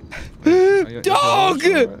 Dog!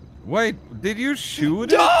 Wait, did you shoot it?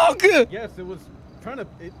 Dog! Yes, it was trying to.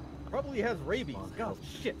 It probably has rabies. Oh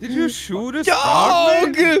shit! Did you shoot a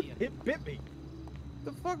dog? man? It bit me.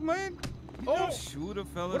 The fuck, man? You don't shoot a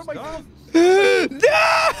fella's What am I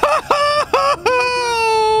dog.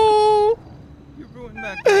 No! You ruined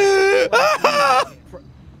that.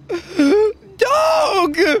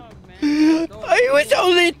 Dog! He was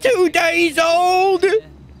only 2 days old!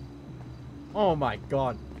 Oh my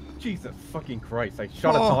god. Jesus fucking Christ. I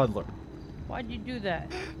shot a toddler. Why'd you do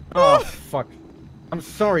that? Oh fuck. I'm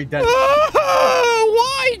sorry, Dad.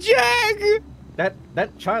 Why, Jack?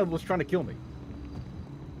 That child was trying to kill me.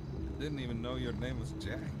 I didn't even know your name was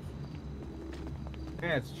Jack.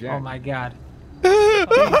 Yeah, it's Jack. Oh my god. Don't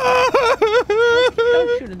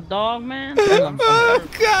shoot a dog, man. God,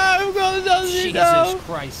 I'm gonna do Jesus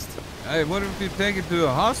Christ. Hey, what if you take it to a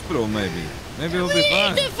hospital, maybe? Maybe it'll be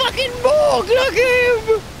fine. The fucking morgue, look at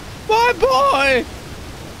him! My boy!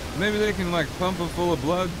 Maybe they can, like, pump him full of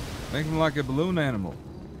blood, make him like a balloon animal.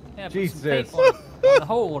 Yeah, put Jesus. some tape on the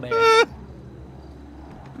hole there.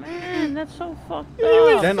 Man, that's so fucked He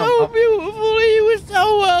was up. Then so beautiful, he was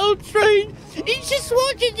so well trained. He just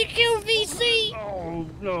wanted to kill VC. Oh,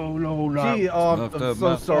 no, no. Gee, I'm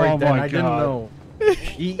so sorry, Oh Dad. my I didn't God. know.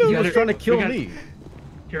 He was trying to kill me.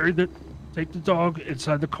 Take the dog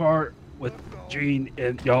inside the car with Gene,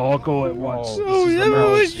 and y'all all go at once. Oh, This is you the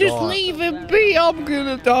was just leave him be. I'm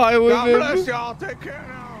gonna die with God him. bless y'all. Take care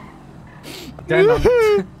now. Dad,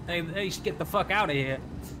 Hey, you should get the fuck out of here.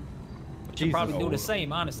 You should probably do the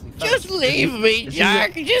same, honestly. Just leave me,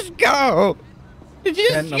 Jack. Just go. Just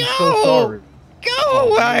Dan, I'm go. so sorry.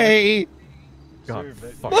 Go away. God,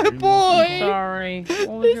 fuck. My boy. Sorry. What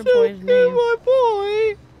was your boy's Okay, name? my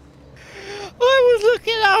boy. I was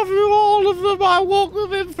looking after all of them. I walk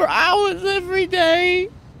with him for hours every day.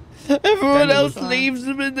 Everyone Then it else was- leaves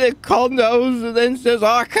them in their condos and then says,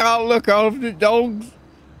 I can't look after dogs.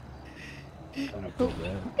 He What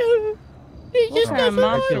just kind of doesn't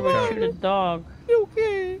monster like would shoot a dog?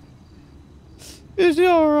 Okay. Is he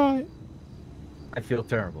alright? I feel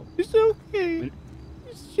terrible. It's okay.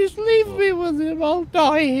 Just leave me with him. I'll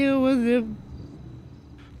die here with him.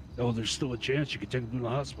 Oh, there's still a chance you could take him to the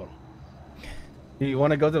hospital. Do you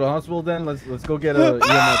want to go to the hospital then? Let's go get a EMS.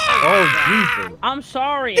 Oh Jesus! I'm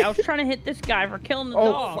sorry. I was trying to hit this guy for killing the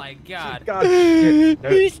Oh dog. my god. God shit.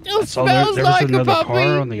 He still I saw there smells was like a another puppy.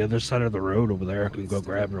 car on the other side of the road over there. I can go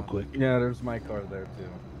grab real quick. Yeah, there's my car there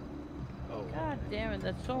too. God damn it,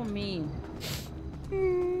 that's so mean.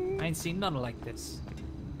 I ain't seen none like this.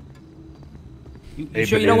 You Hey,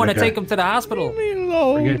 sure you don't want to banana take him to the hospital? Leave me We're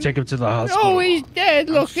alone. gonna take him to the hospital. Oh, he's dead.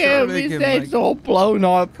 Look sure at him. they His can, head's like- all blown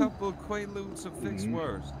A up. couple Quaaludes to fix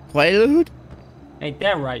worse. Quaalude? Ain't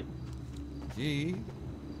that right? Gee.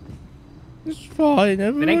 It's fine.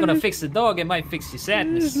 If it ain't gonna fix the dog, it might fix your Just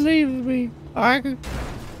sadness. leave me.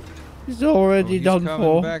 He's already He's done coming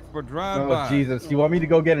for. back for Oh drive-by. Jesus! You want me to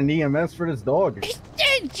go get an EMS for this dog? He's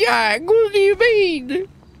dead, Jack. What do you mean?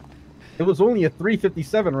 It was only a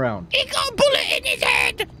 357 round. He got a bullet in his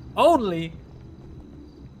head. Only?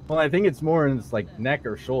 Well, I think it's more in his like neck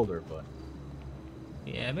or shoulder, but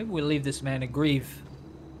Yeah, maybe we'll leave this man to grieve.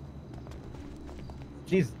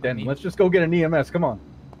 jeez, Denton, let's just go get an EMS. Come on.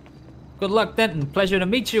 Good luck, Denton. Pleasure to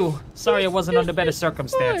meet you. Sorry I wasn't under better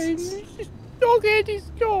circumstances. Fine. Dog head is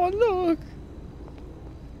gone. Look.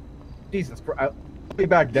 Jesus Christ! I'll be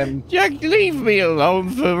back, Denton. Jack, leave me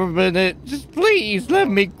alone for a minute. Just please let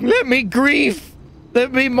me grieve.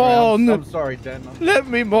 Let me mourn. I'm sorry, Denton. Let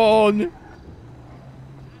me mourn.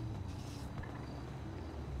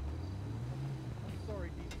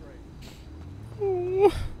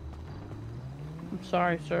 Oh, I'm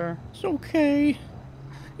sorry, sir. it's okay.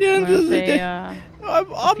 The end Wanna of the say, day, a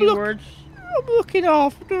I'm few look. words? I'm looking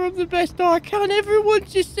after them the best I can. Everyone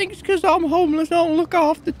just thinks because I'm homeless I don't look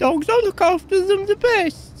after dogs. I look after them the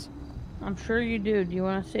best. I'm sure you do. Do you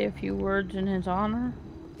want to say a few words in his honor?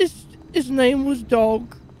 His name was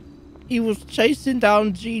Dog. He was chasing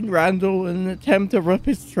down Jim Randal in an attempt to rip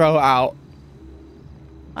his throat out.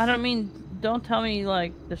 I don't mean, don't tell me,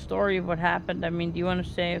 like, the story of what happened. I mean, do you want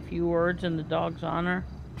to say a few words in the dog's honor?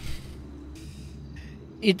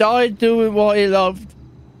 He died doing what he loved.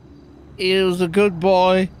 He was a good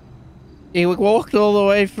boy. He walked all the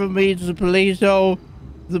way from me to Polito,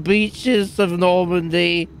 the beaches of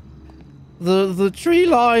Normandy, the tree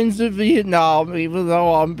lines of Vietnam, even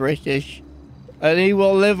though I'm British. And he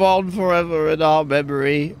will live on forever in our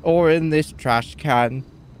memory, or in this trash can.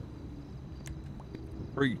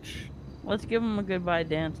 Preach. Let's give him a goodbye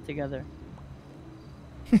dance together.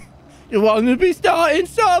 You want to be starting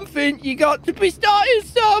something? You got to be starting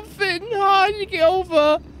something. You get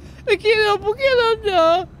over. Get up, get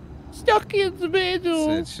under. Stuck in the middle.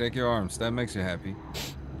 Sid, shake your arms. That makes you happy.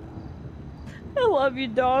 I love you,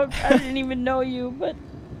 dog. I didn't even know you, but...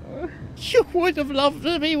 You would have loved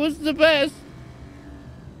him. He was the best.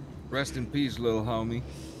 Rest in peace, little homie.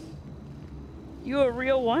 You a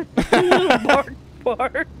real one? Little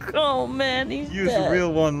bark. Oh, man, he's You's dead. a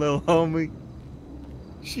real one, little homie.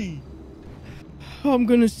 She. I'm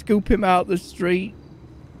gonna scoop him out the street.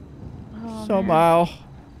 Oh, somehow. Man.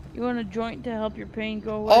 You want a joint to help your pain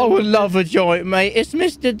go away? I would love a joint, mate. It's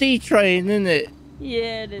Mr. D Train, isn't it?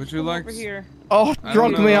 Yeah, it is. Would you Come like over here. Oh,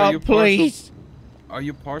 drug me up, please. Are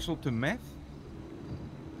you partial to meth?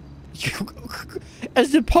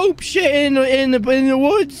 As the Pope shit in the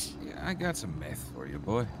woods? Yeah, I got some meth for you,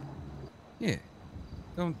 boy. Yeah.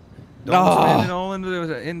 Don't spend it all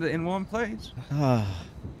in one place.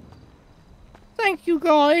 Thank you,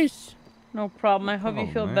 guys. No problem. I hope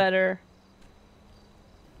you feel better.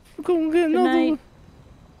 We're gonna get another Tonight, one.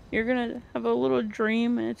 you're gonna have a little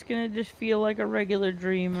dream, and it's gonna just feel like a regular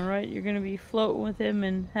dream, alright? You're gonna be floating with him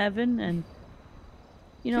in heaven, and,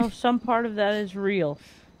 you know, some part of that is real.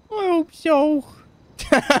 I hope so.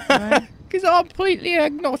 Because I'm completely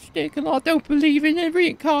agnostic, and I don't believe in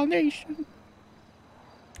reincarnation.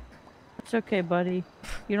 It's okay, buddy.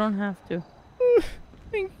 You don't have to.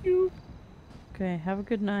 Thank you. Okay, have a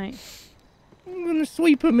good night. I'm gonna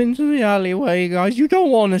sweep him into the alleyway, guys. You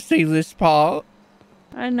don't want to see this part.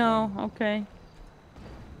 I know, okay.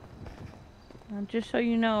 Just so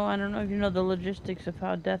you know, I don't know if you know the logistics of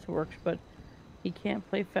how death works, but he can't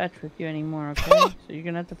play fetch with you anymore, okay? So you're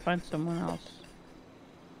gonna have to find someone else.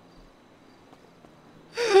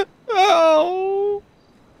 Oh!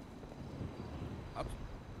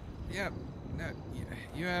 Yeah, no,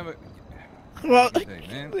 you have a... Well,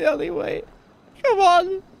 man? the alleyway. Come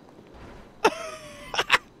on!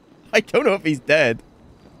 I don't know if he's dead.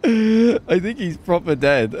 I think he's proper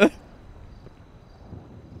dead.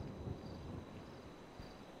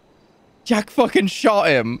 Jack fucking shot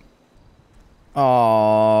him.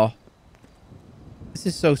 Aww. This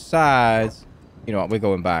is so sad. You know what? We're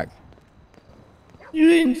going back. You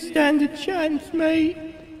didn't stand a chance, mate.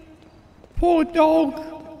 Poor dog.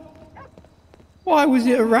 Why was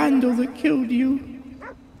it a Randall that killed you?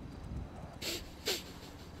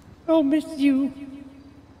 I'll miss you.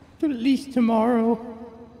 At least tomorrow.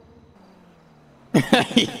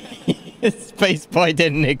 Space Boy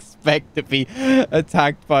didn't expect to be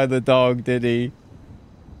attacked by the dog, did he?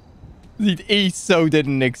 He so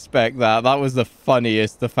didn't expect that. That was the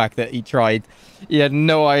funniest, the fact that he tried. He had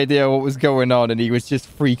no idea what was going on and he was just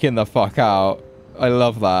freaking the fuck out. I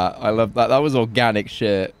love that. I love that. That was organic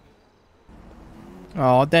shit.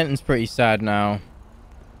 Oh, Denton's pretty sad now.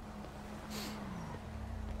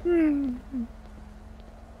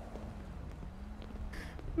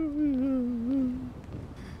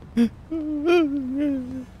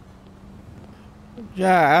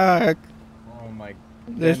 Jack. Oh my.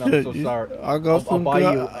 Listen, I'm so sorry.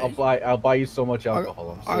 I'll buy you so much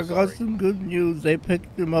alcohol. I'm so I got sorry. some good news. They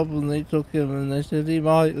picked him up and they took him and they said he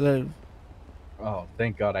might live. Oh,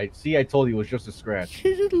 thank God. I told you it was just a scratch.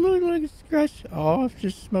 Does it look like a scratch? Oh, I've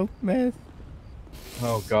just smoked meth.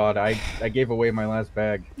 Oh God, I gave away my last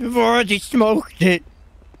bag. I've already smoked it.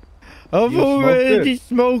 I've You smoked already it?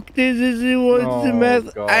 smoked it as it was the Oh,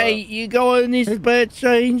 meth. God. Hey, you got any spare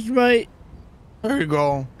change, mate? There you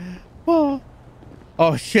go. Oh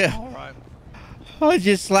shit. Alright. I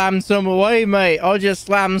just slammed some away, mate. I just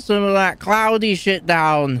slammed some of that cloudy shit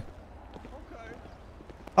down.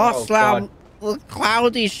 I Oh, slammed the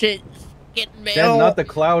cloudy shit. Getting me Then all... not the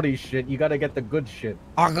cloudy shit. You gotta get the good shit.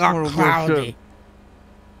 I got cloudy.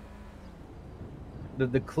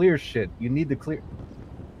 The clear shit. You need the clear.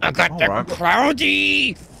 I got the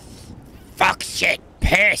cloudy. Fuck shit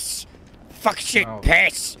piss. Fuck shit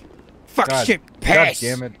piss. Fuck God, shit God piss.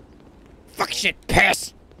 damn it. Fuck shit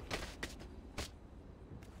piss.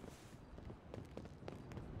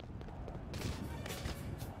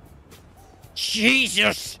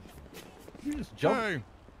 Jesus. You just jumped. Hey.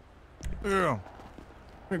 Yeah.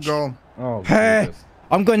 Here you go. Oh, Hey, Jesus.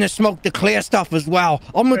 I'm gonna smoke the clear stuff as well.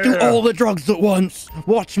 I'm gonna do all the drugs at once.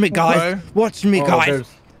 Watch me, guys. Okay. Watch me, Oh, guys.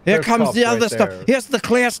 Here there's comes cups the other right stuff. there. Here's the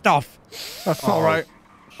clear stuff. That's all right.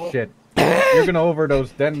 Shit. You're gonna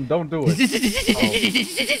overdose, then don't do it.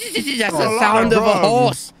 That's the sound of a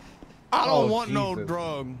horse. I don't Oh, want no Jesus.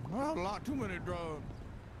 drug. I have a lot too many drugs.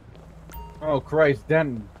 Oh, Christ,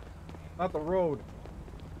 Denton. Not the road.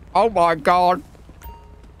 Oh my god.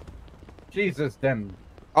 Jesus, Denton.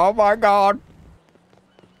 Oh my god.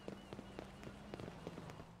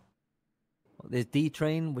 There's D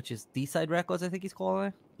Train, which is D Side Records, I think he's calling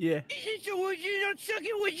it. Yeah. Yo,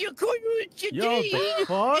 the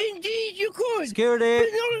fuck? Indeed, you could. Security.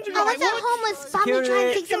 Oh, that's a homeless bum who trying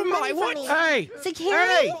to take some money from me. Hey!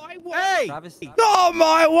 Security? Hey! Travis. Oh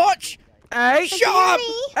my watch. Hey! Shut up.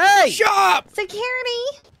 Hey! Shut up. Security?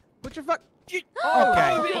 Put your fuck.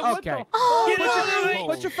 Oh, Okay. Oh,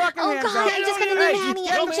 Put your fucking oh hands God, up. I'm just gonna Hey, nanny.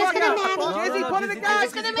 get I'm the just fuck gonna out. nanny. Jizzy, put it in, guys. I'm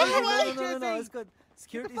just gonna nanny. No, it's good.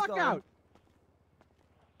 Security's Get the fuck gone. out.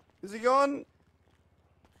 Is he gone?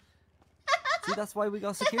 See, that's why we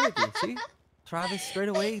got security. See? Travis straight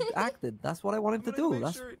away acted. That's what I want him to do.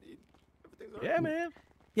 That's... Yeah, man.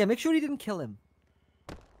 Yeah, make sure he didn't kill him.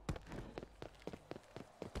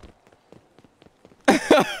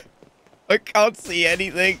 I can't see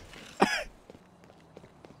anything.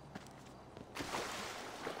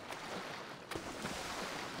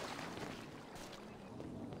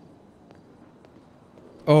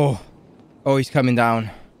 Oh. Oh, he's coming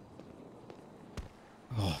down.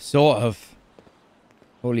 Oh, sort of.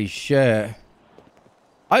 Holy shit.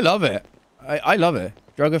 I love it. I love it.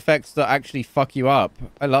 Drug effects that actually fuck you up.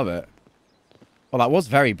 I love it. Well, that was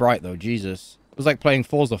very bright, though. Jesus. It was like playing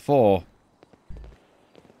Forza 4.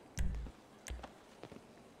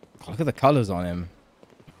 Look at the colors on him.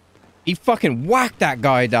 He fucking whacked that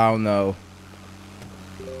guy down, though.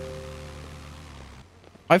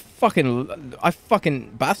 I fucking...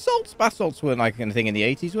 Bath salts? Bath salts weren't like anything in the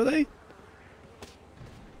 80s, were they?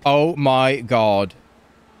 Oh my god.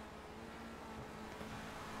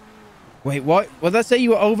 Wait, what? What did that say?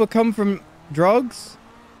 You were overcome from drugs?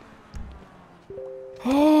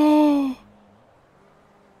 Oh.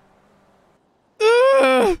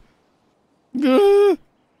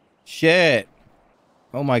 Shit.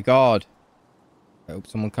 Oh my god. I hope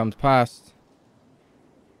someone comes past.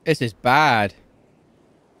 This is bad.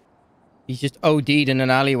 He's just OD'd in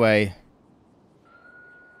an alleyway.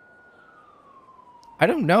 I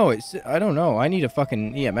don't know. I don't know. I need a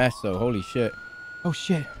fucking EMS though. Holy shit. Oh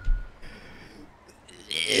shit.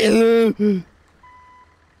 Oh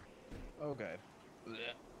god.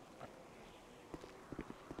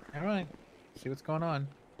 All right. See what's going on.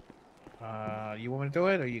 You want me to do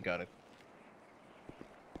it, or you got it?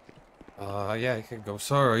 Yeah, I can go.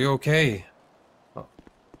 Sir, are you okay? Oh.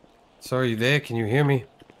 Sir, are you there? Can you hear me?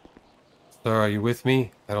 Sir, are you with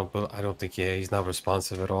me? I don't think he's not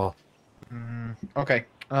responsive at all. Okay.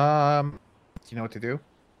 Do you know what to do?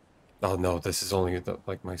 Oh no, this is only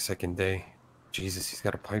like my second day. Jesus, he's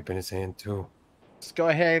got a pipe in his hand too. Just go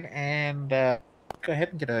ahead and get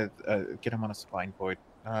him on a spine cord.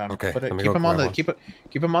 Okay, But let me keep go him on the grab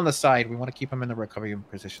keep him on the side. We want to keep him in the recovery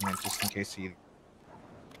position, just in case he.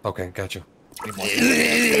 Okay, got you.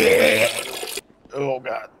 Oh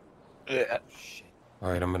god. All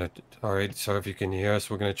right, all right, sir, if you can hear us,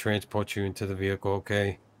 we're gonna transport you into the vehicle,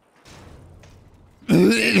 okay?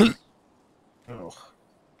 Oh.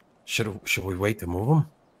 Should we wait to move him?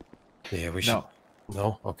 Yeah, we should.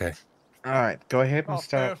 No? Okay. All right, go ahead and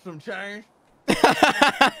start. Some change.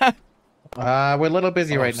 We're a little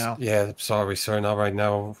busy right now. Yeah, sorry, sir, not right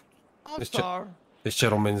now. I'm sorry. This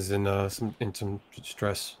gentleman's in some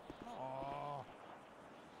stress.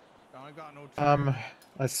 I ain't got no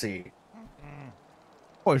Let's see.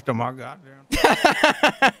 Waste of my goddamn.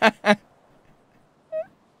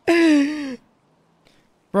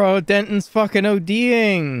 Bro, Denton's fucking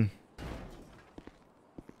ODing.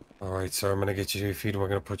 All right, sir, I'm gonna get you to your feet. We're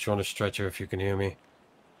gonna put you on a stretcher if you can hear me.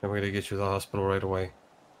 And we're gonna get you to the hospital right away.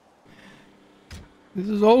 This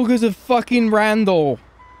is all because of fucking Randal.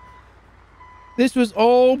 This was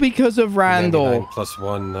all because of Randal. 99 plus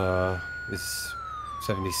 1 is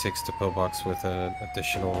 76 to pillbox with an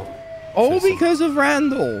additional. All because of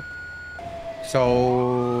Randal.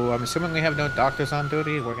 So I'm assuming we have no doctors on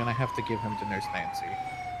duty. We're gonna have to give him to Nurse Nancy.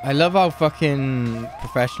 I love how fucking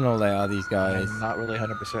professional they are, these guys. I'm not really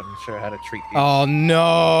 100% sure how to treat these. Oh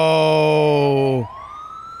no!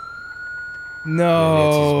 Yeah,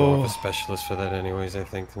 Nancy's more of No! a specialist for that anyways, I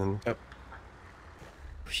think, than... Yep.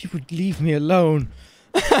 She would leave me alone.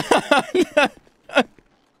 Where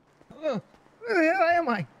the hell am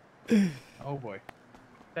I? Oh boy.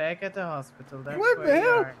 Back at the hospital. That's What where the you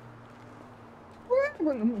hell? are. What happened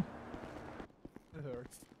to me?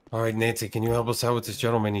 Alright, Nancy, can you help us out with this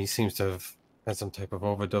gentleman? He seems to have had some type of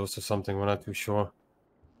overdose or something. We're not too sure.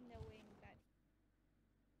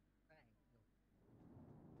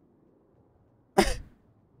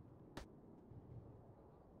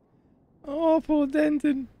 Oh, poor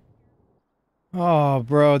Denton. Oh,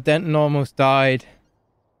 bro, Denton almost died.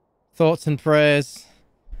 Thoughts and prayers.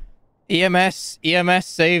 EMS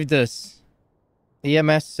saved us.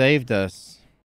 EMS saved us.